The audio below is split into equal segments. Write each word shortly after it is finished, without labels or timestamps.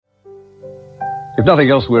If nothing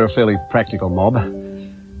else, we're a fairly practical mob.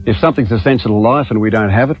 If something's essential in life and we don't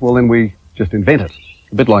have it, well, then we just invent it.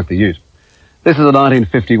 A bit like the ute. This is a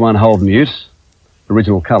 1951 Holden ute,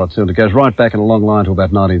 original colour too, and it goes right back in a long line to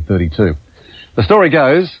about 1932. The story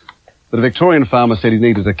goes that a Victorian farmer said he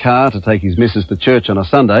needed a car to take his missus to church on a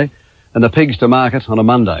Sunday and the pigs to market on a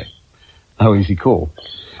Monday. Oh, easy call.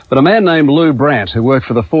 But a man named Lou Brandt, who worked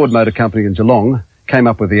for the Ford Motor Company in Geelong, came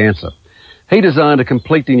up with the answer. He designed a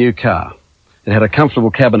completely new car. It had a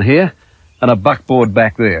comfortable cabin here and a buckboard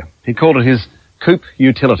back there. He called it his Coupe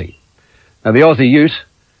Utility. Now, the Aussie ute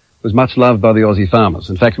was much loved by the Aussie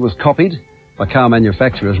farmers. In fact, it was copied by car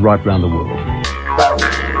manufacturers right round the world.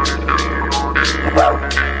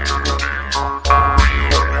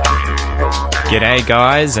 G'day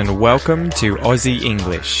guys, and welcome to Aussie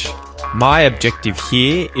English. My objective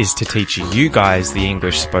here is to teach you guys the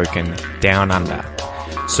English spoken down under.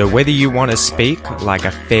 So whether you want to speak like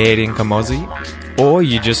a fair dinkum Aussie, or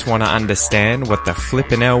you just want to understand what the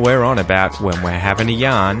flippin' hell we're on about when we're having a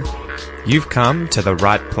yarn, you've come to the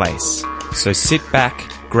right place. So sit back,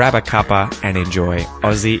 grab a cuppa and enjoy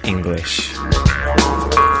Aussie English.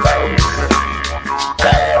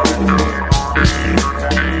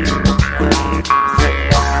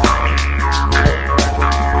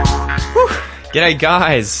 G'day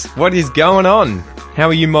guys, what is going on? How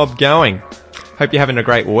are you mob going? Hope you're having a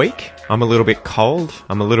great week. I'm a little bit cold,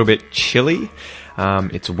 I'm a little bit chilly.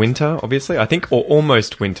 It's winter, obviously. I think, or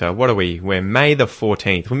almost winter. What are we? We're May the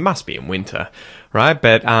 14th. We must be in winter, right?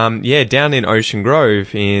 But yeah, down in Ocean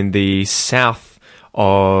Grove in the south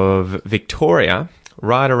of Victoria,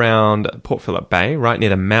 right around Port Phillip Bay, right near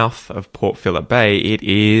the mouth of Port Phillip Bay, it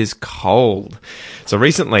is cold. So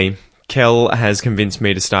recently, Kel has convinced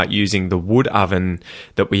me to start using the wood oven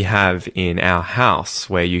that we have in our house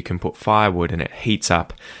where you can put firewood and it heats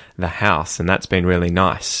up the house, and that's been really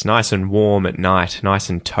nice. Nice and warm at night, nice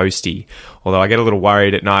and toasty. Although I get a little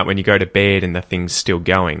worried at night when you go to bed and the thing's still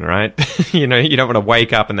going, right? You know, you don't want to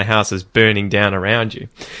wake up and the house is burning down around you.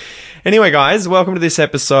 Anyway, guys, welcome to this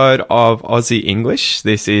episode of Aussie English.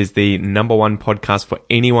 This is the number one podcast for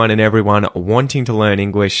anyone and everyone wanting to learn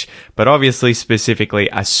English, but obviously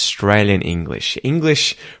specifically Australian English.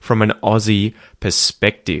 English from an Aussie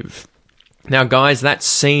perspective. Now, guys, that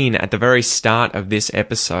scene at the very start of this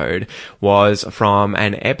episode was from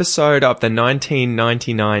an episode of the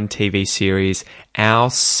 1999 TV series Our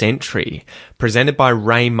Century, presented by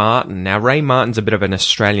Ray Martin. Now, Ray Martin's a bit of an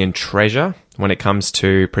Australian treasure when it comes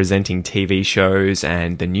to presenting TV shows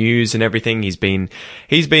and the news and everything. He's been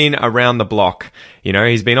around the block. You know,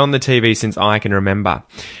 he's been on the TV since I can remember.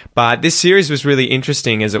 But this series was really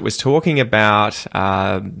interesting as it was talking about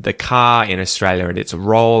the car in Australia and its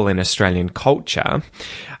role in Australian culture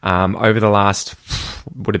over the last,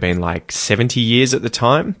 would have been like 70 years at the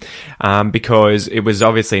time, because it was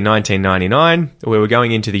obviously 1999. We were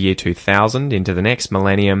going into the year 2000, into the next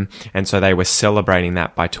millennium, and so they were celebrating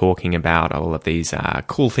that by talking about all of these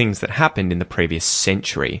cool things that happened in the previous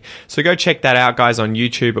century. So go check that out, guys, on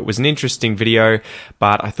YouTube. It was an interesting video,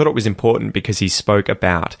 but I thought it was important because he spoke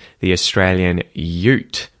about the Australian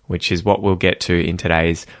ute, which is what we'll get to in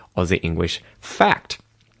today's Aussie English fact.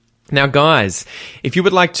 Now, guys, if you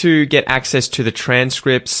would like to get access to the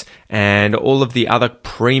transcripts and all of the other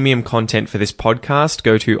premium content for this podcast,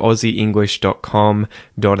 go to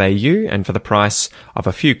aussieenglish.com.au, and for the price of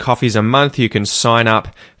a few coffees a month, you can sign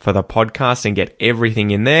up for the podcast and get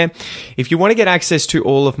everything in there. If you want to get access to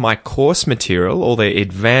all of my course material, all the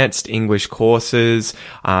advanced English courses,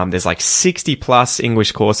 there's like 60 plus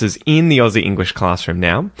English courses in the Aussie English classroom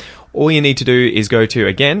now. All you need to do is go to,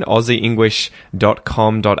 again,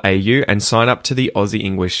 aussieenglish.com.au and sign up to the Aussie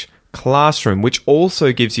English Classroom, which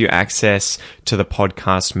also gives you access to the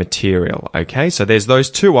podcast material. Okay, so there's those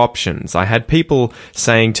two options. I had people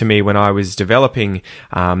saying to me when I was developing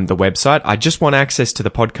the website, I just want access to the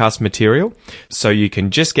podcast material. So you can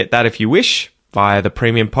just get that if you wish via the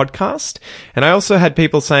premium podcast. And I also had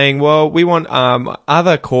people saying, well, we want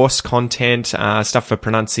other course content, stuff for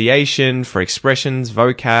pronunciation, for expressions,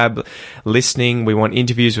 vocab, listening. We want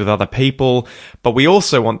interviews with other people, but we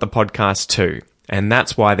also want the podcast too. And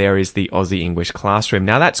that's why there is the Aussie English Classroom.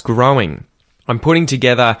 Now that's growing. I'm putting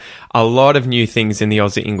together a lot of new things in the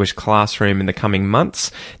Aussie English Classroom in the coming months.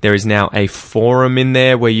 There is now a forum in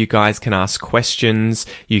there where you guys can ask questions.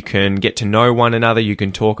 You can get to know one another. You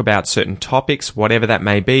can talk about certain topics, whatever that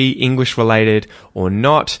may be, English related or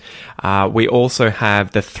not. We also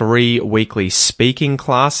have the 3 weekly speaking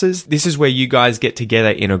classes. This is where you guys get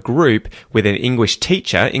together in a group with an English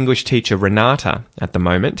teacher Renata at the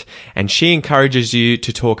moment, and she encourages you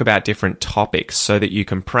to talk about different topics so that you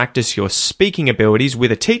can practice your speaking speaking abilities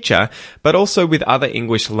with a teacher, but also with other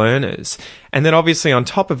English learners. And then obviously on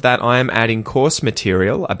top of that, I am adding course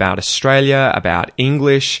material about Australia, about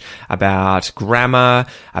English, about grammar,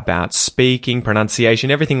 about speaking,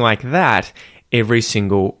 pronunciation, everything like that every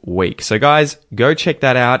single week. So guys, go check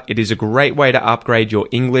that out. It is a great way to upgrade your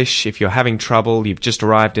English. If you're having trouble, you've just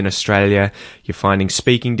arrived in Australia, you're finding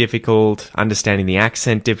speaking difficult, understanding the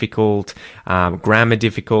accent difficult, grammar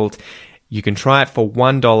difficult, you can try it for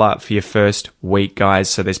 $1 for your first week, guys.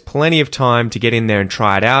 So there's plenty of time to get in there and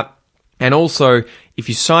try it out. And also, if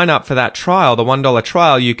you sign up for that trial, the $1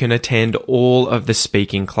 trial, you can attend all of the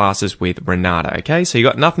speaking classes with Renata, okay? So you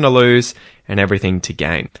got nothing to lose and everything to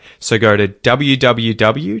gain. So go to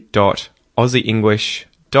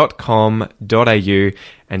www.aussieenglish.com.au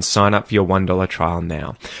and sign up for your $1 trial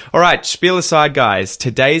now. All right, spiel aside, guys.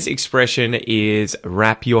 Today's expression is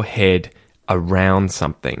wrap your head around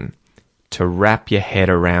something. To wrap your head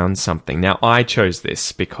around something. Now, I chose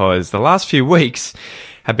this because the last few weeks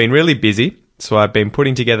have been really busy. So I've been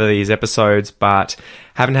putting together these episodes, but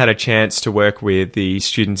haven't had a chance to work with the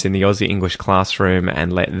students in the Aussie English classroom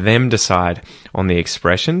and let them decide on the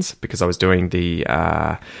expressions because I was doing the...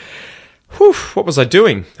 what was I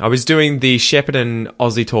doing? I was doing the Shepparton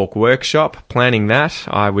Aussie Talk workshop, planning that.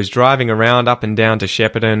 I was driving around up and down to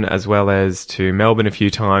Shepparton as well as to Melbourne a few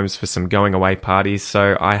times for some going away parties.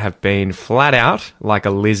 So I have been flat out like a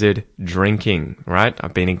lizard drinking, right?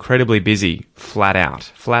 I've been incredibly busy, flat out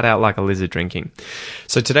like a lizard drinking.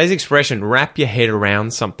 So today's expression, wrap your head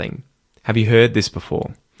around something. Have you heard this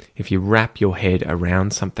before? If you wrap your head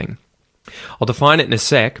around something. I'll define it in a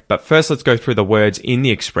sec, but first let's go through the words in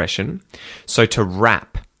the expression. So to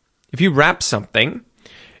wrap. If you wrap something,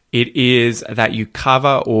 it is that you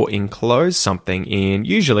cover or enclose something in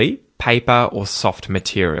usually paper or soft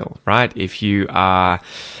material, right? If you are...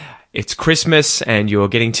 It's Christmas and you're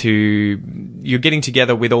getting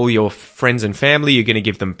together with all your friends and family. You're going to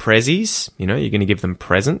give them prezzies. You're going to give them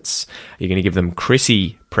presents. You're going to give them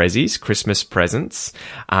Chrissy prezzies, Christmas presents.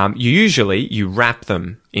 You wrap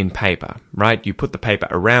them in paper, right? You put the paper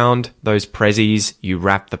around those prezzies. You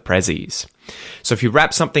wrap the prezzies. So if you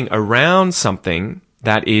wrap something around something,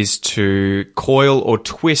 that is to coil or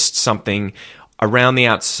twist something around the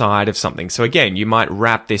outside of something. So again, you might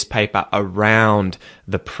wrap this paper around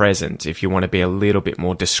the present if you want to be a little bit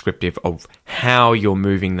more descriptive of how you're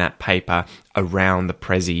moving that paper around the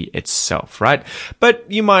prezzy itself, right?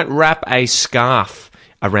 But you might wrap a scarf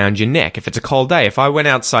around your neck if it's a cold day. If I went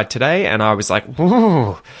outside today and I was like,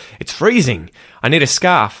 "Ooh, it's freezing. I need a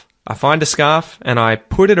scarf." I find a scarf and I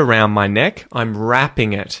put it around my neck. I'm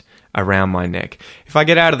wrapping it around my neck. If I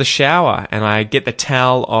get out of the shower and I get the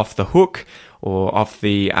towel off the hook or off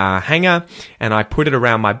the hanger, and I put it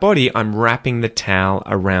around my body, I'm wrapping the towel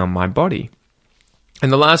around my body.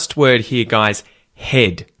 And the last word here, guys,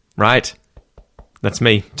 head, right? That's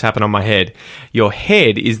me tapping on my head. Your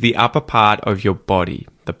head is the upper part of your body,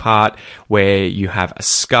 the part where you have a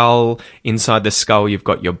skull. Inside the skull, you've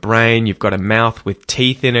got your brain, you've got a mouth with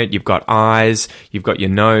teeth in it, you've got eyes, you've got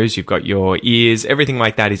your nose, you've got your ears. Everything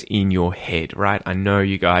like that is in your head, right? I know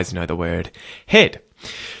you guys know the word head.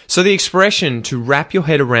 So the expression to wrap your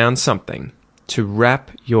head around something, to wrap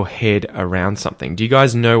your head around something. Do you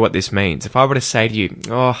guys know what this means? If I were to say to you,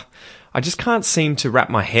 I just can't seem to wrap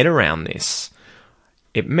my head around this.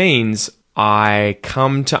 It means I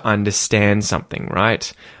come to understand something,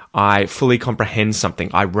 right? I fully comprehend something.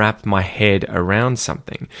 I wrap my head around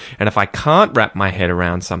something. And if I can't wrap my head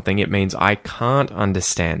around something, it means I can't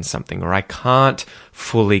understand something or I can't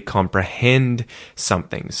fully comprehend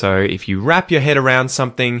something. So if you wrap your head around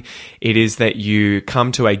something, it is that you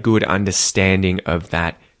come to a good understanding of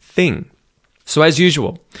that thing. So as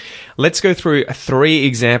usual, let's go through 3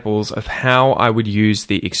 examples of how I would use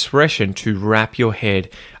the expression to wrap your head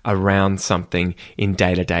around something in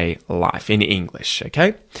day-to-day life in English,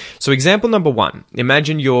 okay? So example number 1,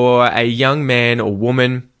 imagine you're a young man or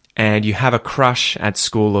woman and you have a crush at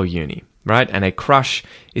school or uni, right? And a crush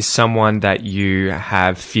is someone that you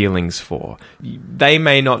have feelings for. They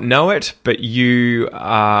may not know it, but you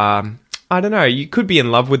are... I don't know, you could be in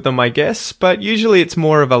love with them, I guess, but usually it's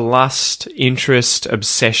more of a lust, interest,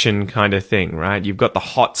 obsession kind of thing, right? You've got the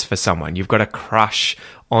hots for someone. You've got a crush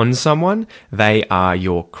on someone. They are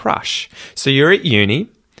your crush. So you're at uni,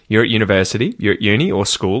 you're at university, you're at uni or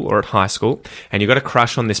school or at high school, and you've got a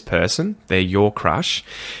crush on this person. They're your crush.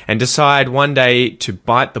 And decide one day to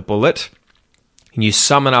bite the bullet, and you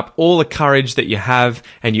summon up all the courage that you have,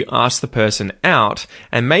 and you ask the person out,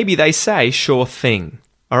 and maybe they say, sure thing.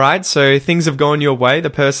 All right, so things have gone your way. The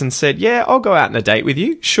person said, yeah, I'll go out on a date with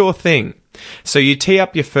you. Sure thing. So you tee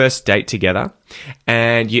up your first date together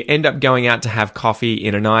and you end up going out to have coffee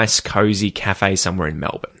in a nice, cozy cafe somewhere in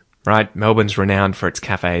Melbourne, right? Melbourne's renowned for its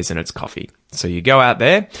cafes and its coffee. So you go out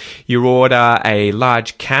there, you order a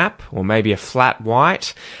large cap or maybe a flat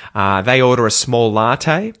white. They order a small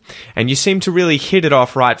latte, and you seem to really hit it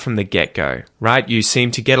off right from the get-go, right? You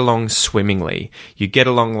seem to get along swimmingly. You get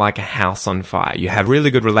along like a house on fire. You have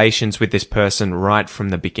really good relations with this person right from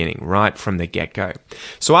the beginning, right from the get-go.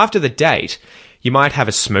 So after the date, you might have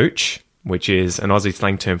a smooch, which is an Aussie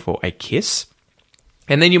slang term for a kiss.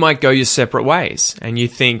 And then you might go your separate ways and you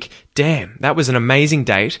think, damn, that was an amazing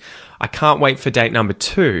date. I can't wait for date number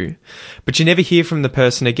 2. But you never hear from the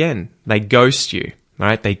person again. They ghost you,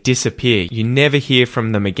 right? They disappear. You never hear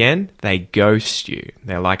from them again. They ghost you.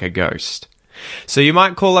 They're like a ghost. So you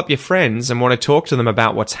might call up your friends and want to talk to them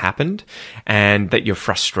about what's happened and that you're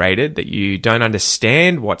frustrated, that you don't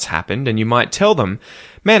understand what's happened. And you might tell them,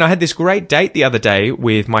 man, I had this great date the other day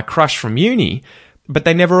with my crush from uni, but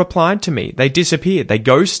they never replied to me. They disappeared. They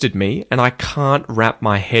ghosted me, and I can't wrap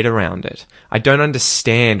my head around it. I don't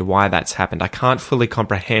understand why that's happened. I can't fully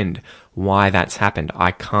comprehend why that's happened.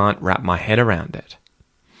 I can't wrap my head around it.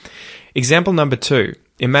 Example number 2.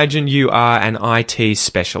 Imagine you are an IT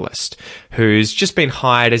specialist who's just been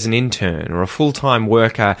hired as an intern or a full-time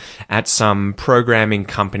worker at some programming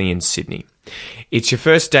company in Sydney. It's your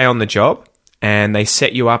first day on the job, and they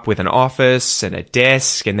set you up with an office and a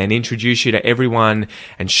desk and then introduce you to everyone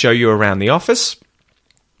and show you around the office.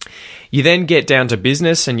 You then get down to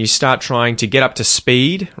business and you start trying to get up to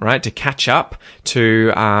speed, right, to catch up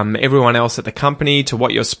to everyone else at the company, to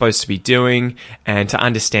what you're supposed to be doing, and to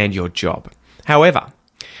understand your job. However,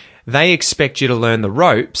 they expect you to learn the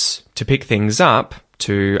ropes, to pick things up,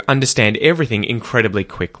 to understand everything incredibly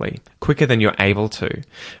quickly, quicker than you're able to.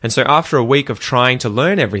 And so after a week of trying to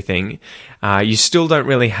learn everything, you still don't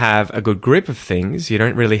really have a good grip of things. You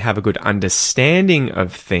don't really have a good understanding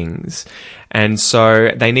of things. And so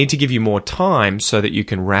they need to give you more time so that you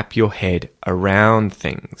can wrap your head around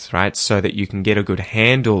things, right? So that you can get a good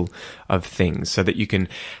handle of things, so that you can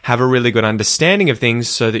have a really good understanding of things,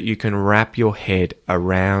 so that you can wrap your head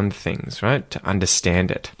around things, right? To understand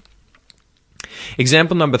it.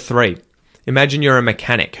 Example number 3. Imagine you're a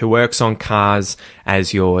mechanic who works on cars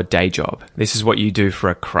as your day job. This is what you do for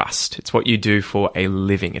a crust. It's what you do for a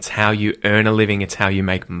living. It's how you earn a living. It's how you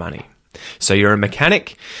make money. So you're a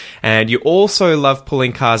mechanic and you also love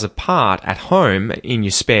pulling cars apart at home in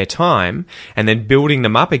your spare time and then building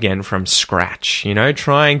them up again from scratch, you know,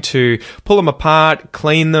 trying to pull them apart,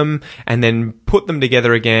 clean them, and then put them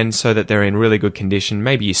together again so that they're in really good condition.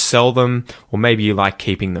 Maybe you sell them or maybe you like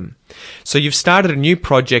keeping them. So you've started a new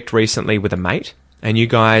project recently with a mate and you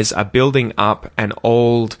guys are building up an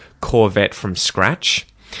old Corvette from scratch.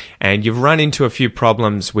 And you've run into a few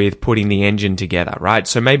problems with putting the engine together, right?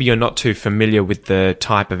 So maybe you're not too familiar with the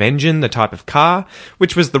type of engine, the type of car,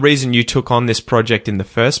 which was the reason you took on this project in the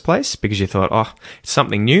first place, because you thought, oh, it's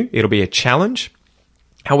something new, it'll be a challenge.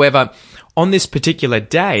 However, on this particular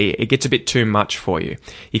day, it gets a bit too much for you.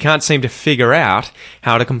 You can't seem to figure out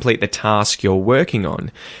how to complete the task you're working on.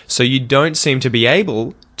 So you don't seem to be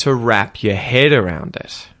able to wrap your head around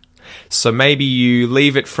it. So maybe you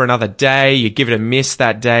leave it for another day, you give it a miss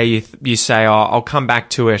that day, you say, oh, I'll come back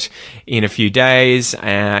to it in a few days,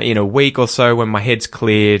 in a week or so when my head's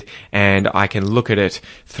cleared and I can look at it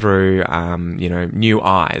through, new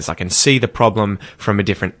eyes. I can see the problem from a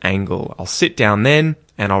different angle. I'll sit down then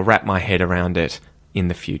and I'll wrap my head around it in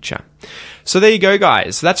the future. So there you go,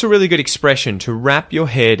 guys. That's a really good expression, to wrap your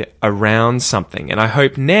head around something. And I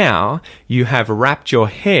hope now you have wrapped your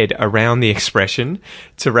head around the expression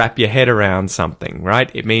to wrap your head around something, right?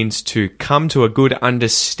 It means to come to a good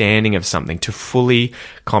understanding of something, to fully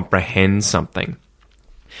comprehend something.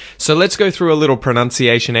 So let's go through a little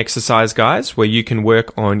pronunciation exercise, guys, where you can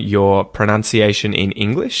work on your pronunciation in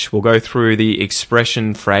English. We'll go through the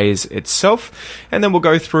expression phrase itself, and then we'll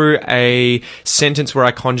go through a sentence where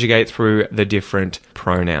I conjugate through the different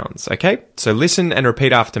pronouns, okay? So listen and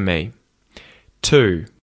repeat after me. To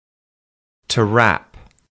wrap.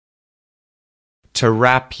 To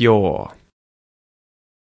wrap your.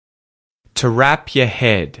 To wrap your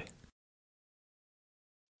head.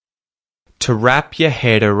 To wrap your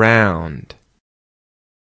head around.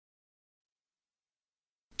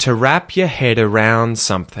 To wrap your head around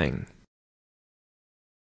something.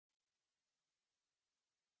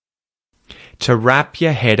 To wrap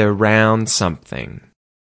your head around something.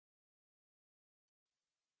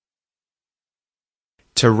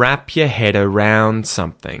 To wrap your head around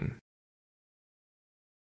something.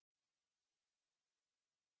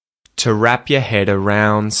 To wrap your head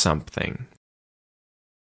around something.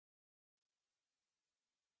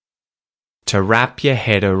 To wrap your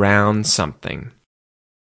head around something.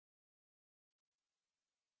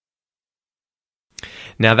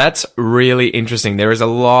 Now that's really interesting. There is a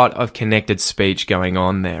lot of connected speech going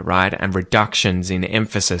on there, right? And reductions in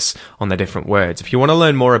emphasis on the different words. If you want to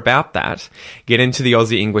learn more about that, get into the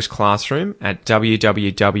Aussie English Classroom at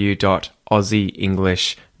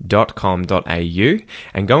www.aussieenglish.com.au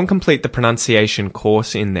and go and complete the pronunciation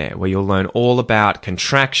course in there, where you'll learn all about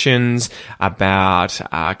contractions, about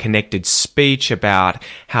connected speech, about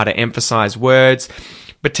how to emphasize words.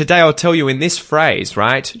 But today I'll tell you in this phrase,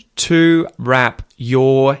 right? To wrap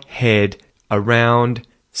your head around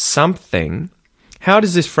something. How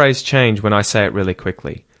does this phrase change when I say it really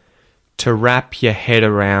quickly? To wrap your head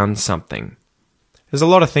around something. There's a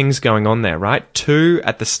lot of things going on there, right? To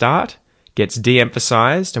at the start gets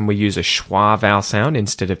de-emphasized and we use a schwa vowel sound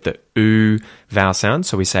instead of the oo vowel sound.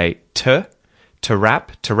 So we say to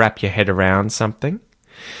wrap your head around something.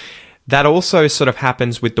 That also sort of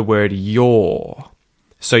happens with the word your.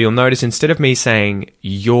 So you'll notice instead of me saying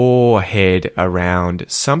your head around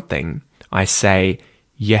something, I say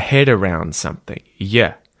your head around something.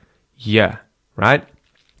 Yeah, right?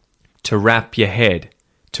 To wrap your head,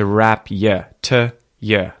 to wrap your, to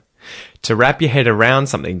wrap your head around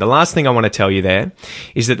something. The last thing I want to tell you there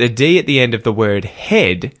is that the D at the end of the word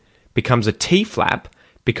head becomes a T flap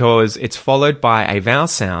because it's followed by a vowel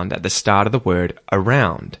sound at the start of the word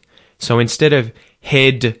around. So instead of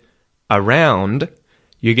head around,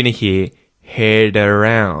 you're going to hear head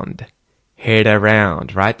around,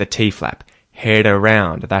 right? The T flap, head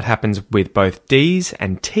around. That happens with both D's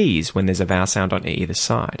and T's when there's a vowel sound on either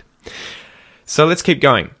side. So let's keep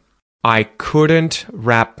going. I couldn't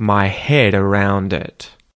wrap my head around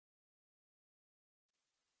it.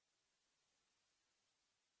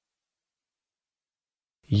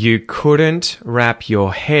 You couldn't wrap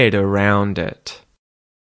your head around it.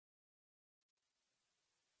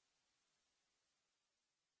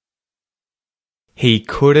 He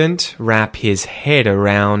couldn't wrap his head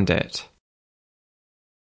around it.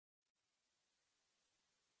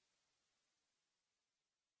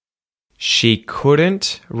 She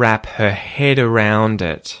couldn't wrap her head around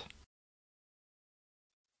it.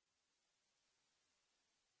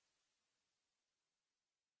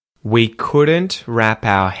 We couldn't wrap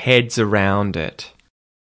our heads around it.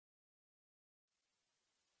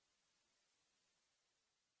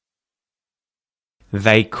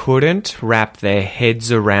 They couldn't wrap their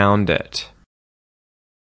heads around it.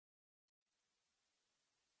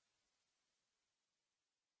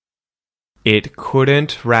 It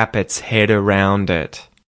couldn't wrap its head around it.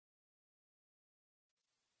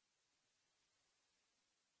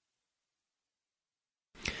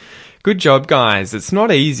 Good job, guys. It's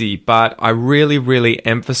not easy, but I really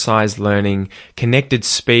emphasize learning connected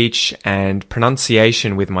speech and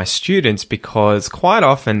pronunciation with my students because quite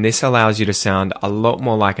often this allows you to sound a lot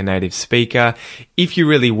more like a native speaker if you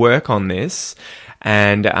really work on this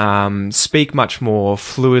and speak much more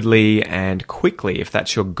fluidly and quickly if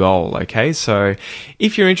that's your goal, okay? So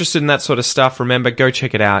if you're interested in that sort of stuff, remember, go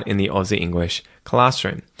check it out in the Aussie English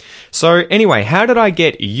Classroom. So anyway, how did I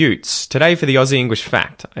get utes? Today for the Aussie English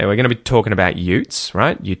Fact, we're going to be talking about utes,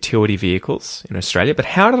 right? Utility vehicles in Australia. But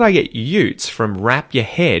how did I get utes from wrap your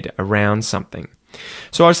head around something?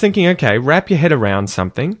 So I was thinking, okay, wrap your head around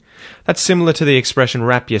something. That's similar to the expression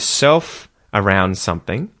wrap yourself around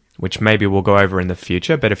something, which maybe we'll go over in the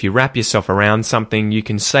future. But if you wrap yourself around something, you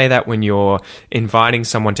can say that when you're inviting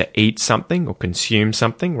someone to eat something or consume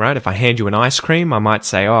something, right? If I hand you an ice cream, I might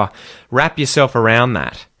say, oh, wrap yourself around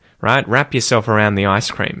that, right? Wrap yourself around the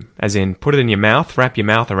ice cream, as in put it in your mouth, wrap your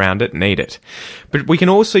mouth around it and eat it. But we can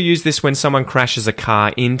also use this when someone crashes a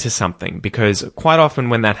car into something, because quite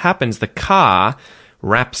often when that happens, the car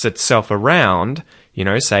wraps itself around,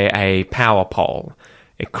 say a power pole.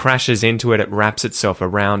 It crashes into it, it wraps itself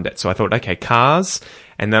around it. So I thought, okay, cars,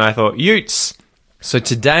 and then I thought utes. So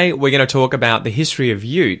today we're going to talk about the history of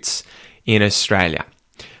utes in Australia.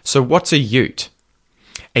 So what's a ute?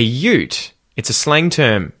 A ute, it's a slang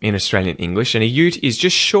term in Australian English, and a ute is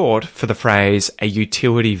just short for the phrase a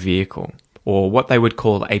utility vehicle, or what they would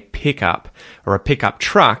call a pickup or a pickup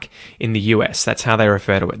truck in the US. That's how they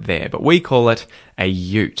refer to it there, but we call it a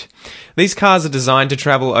ute. These cars are designed to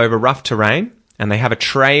travel over rough terrain, and they have a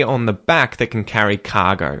tray on the back that can carry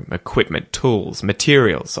cargo, equipment, tools,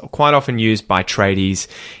 materials, quite often used by tradies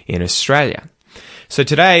in Australia. So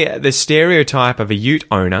today, the stereotype of a ute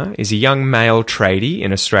owner is a young male tradie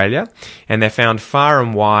in Australia, and they're found far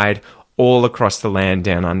and wide all across the land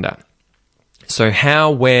down under. So how,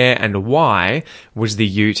 where, and why was the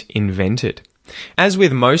ute invented? As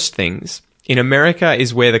with most things, In America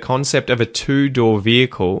is where the concept of a two-door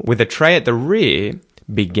vehicle with a tray at the rear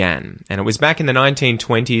began. And it was back in the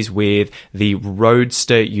 1920s with the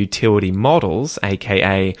Roadster utility models,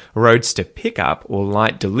 aka Roadster pickup or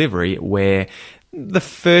light delivery, where the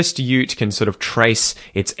first ute can sort of trace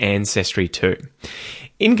its ancestry to.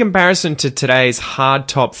 In comparison to today's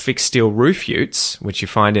hardtop fixed steel roof utes, which you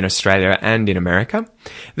find in Australia and in America,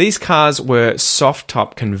 these cars were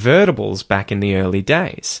soft-top convertibles back in the early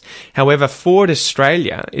days. However, Ford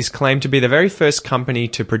Australia is claimed to be the very first company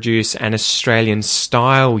to produce an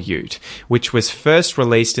Australian-style ute, which was first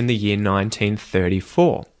released in the year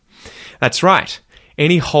 1934. That's right.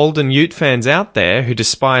 Any Holden ute fans out there who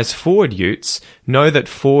despise Ford utes know that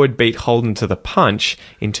Ford beat Holden to the punch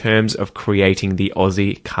in terms of creating the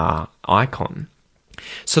Aussie car icon.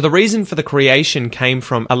 So the reason for the creation came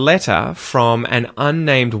from a letter from an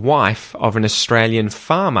unnamed wife of an Australian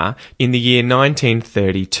farmer in the year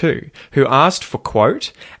 1932, who asked for,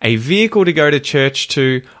 quote, a vehicle to go to church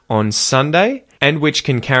to on Sunday and which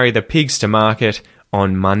can carry the pigs to market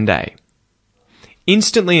on Monday.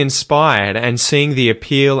 Instantly inspired and seeing the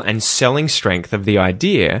appeal and selling strength of the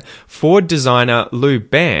idea, Ford designer Lou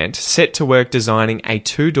Bant set to work designing a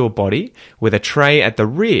two-door body with a tray at the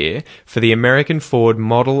rear for the American Ford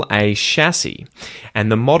Model A chassis,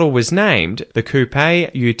 and the model was named the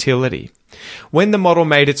Coupe Utility. When the model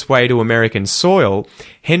made its way to American soil,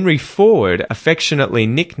 Henry Ford affectionately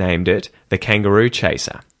nicknamed it the Kangaroo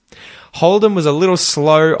Chaser. Holden was a little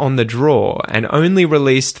slow on the draw and only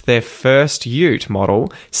released their first ute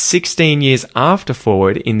model 16 years after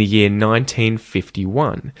Ford in the year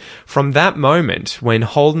 1951. From that moment, when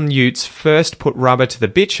Holden utes first put rubber to the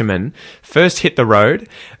bitumen, first hit the road,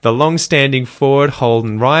 the long-standing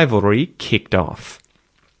Ford-Holden rivalry kicked off.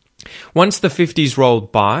 Once the 50s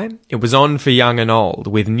rolled by, it was on for young and old,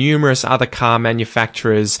 with numerous other car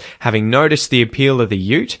manufacturers having noticed the appeal of the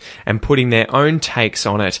ute and putting their own takes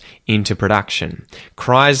on it into production.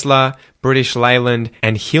 Chrysler, British Leyland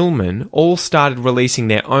and Hillman all started releasing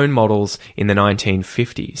their own models in the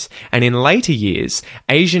 1950s. And in later years,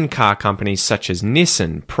 Asian car companies such as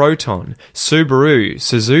Nissan, Proton, Subaru,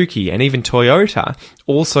 Suzuki and even Toyota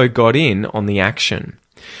also got in on the action.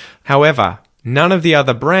 However, none of the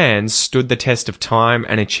other brands stood the test of time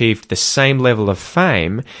and achieved the same level of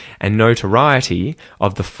fame and notoriety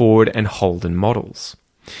of the Ford and Holden models.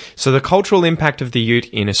 So the cultural impact of the ute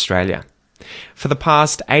in Australia. For the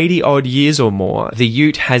past 80-odd years or more, the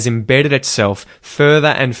ute has embedded itself further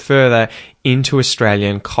and further into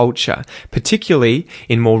Australian culture, particularly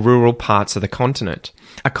in more rural parts of the continent.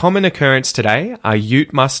 A common occurrence today are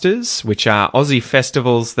ute musters, which are Aussie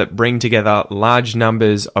festivals that bring together large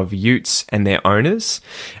numbers of utes and their owners.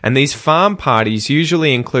 And these farm parties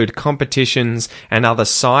usually include competitions and other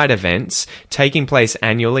side events taking place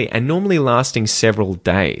annually and normally lasting several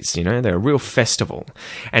days. You know, they're a real festival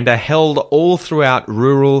and are held all throughout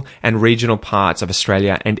rural and regional parts of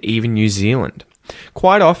Australia and even New Zealand.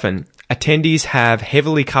 Quite often, attendees have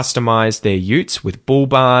heavily customised their utes with bull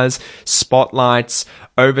bars, spotlights,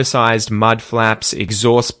 oversized mud flaps,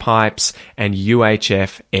 exhaust pipes, and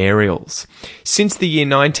UHF aerials. Since the year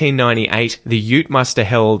 1998, the ute muster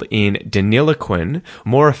held in Deniliquin,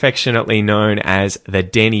 more affectionately known as the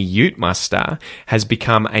Denny Ute Muster, has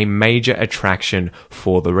become a major attraction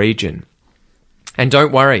for the region. And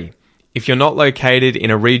don't worry, if you're not located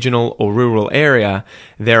in a regional or rural area,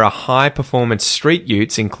 there are high-performance street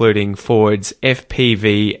utes including Ford's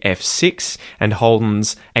FPV F6 and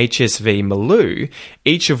Holden's HSV Maloo,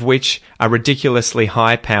 each of which are ridiculously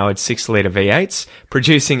high-powered 6-litre V8s,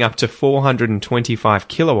 producing up to 425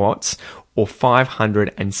 kilowatts or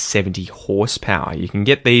 570 horsepower. You can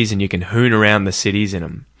get these and you can hoon around the cities in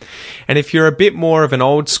them. And if you're a bit more of an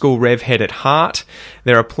old school rev head at heart,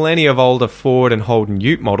 there are plenty of older Ford and Holden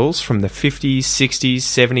ute models from the 50s, 60s,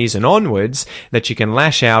 70s and onwards that you can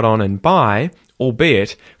lash out on and buy,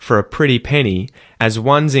 albeit for a pretty penny, as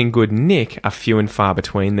ones in good nick are few and far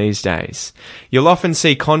between these days. You'll often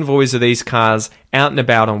see convoys of these cars out and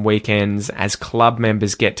about on weekends as club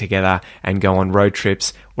members get together and go on road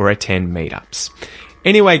trips or attend meetups.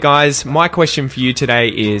 Anyway, guys, my question for you today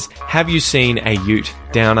is, have you seen a ute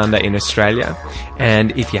down under in Australia?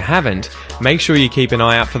 And if you haven't, make sure you keep an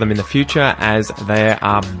eye out for them in the future, as there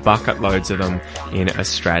are bucket loads of them in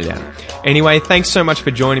Australia. Anyway, thanks so much for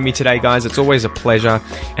joining me today, guys. It's always a pleasure,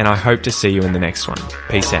 and I hope to see you in the next one.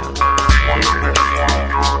 Peace out.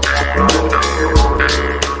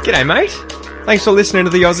 G'day, mate. Thanks for listening to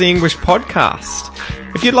the Aussie English podcast.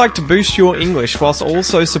 If you'd like to boost your English whilst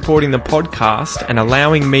also supporting the podcast and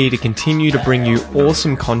allowing me to continue to bring you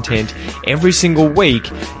awesome content every single week,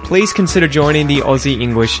 please consider joining the Aussie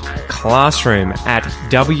English Classroom at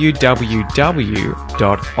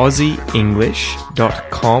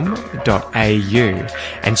www.aussieenglish.com.au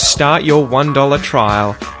and start your $1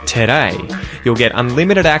 trial today. You'll get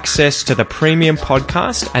unlimited access to the premium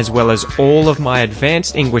podcast as well as all of my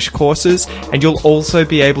advanced English courses, and you'll also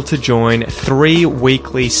be able to join 3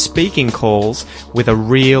 weekly speaking calls with a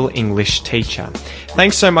real English teacher.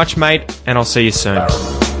 Thanks so much, mate, and I'll see you soon.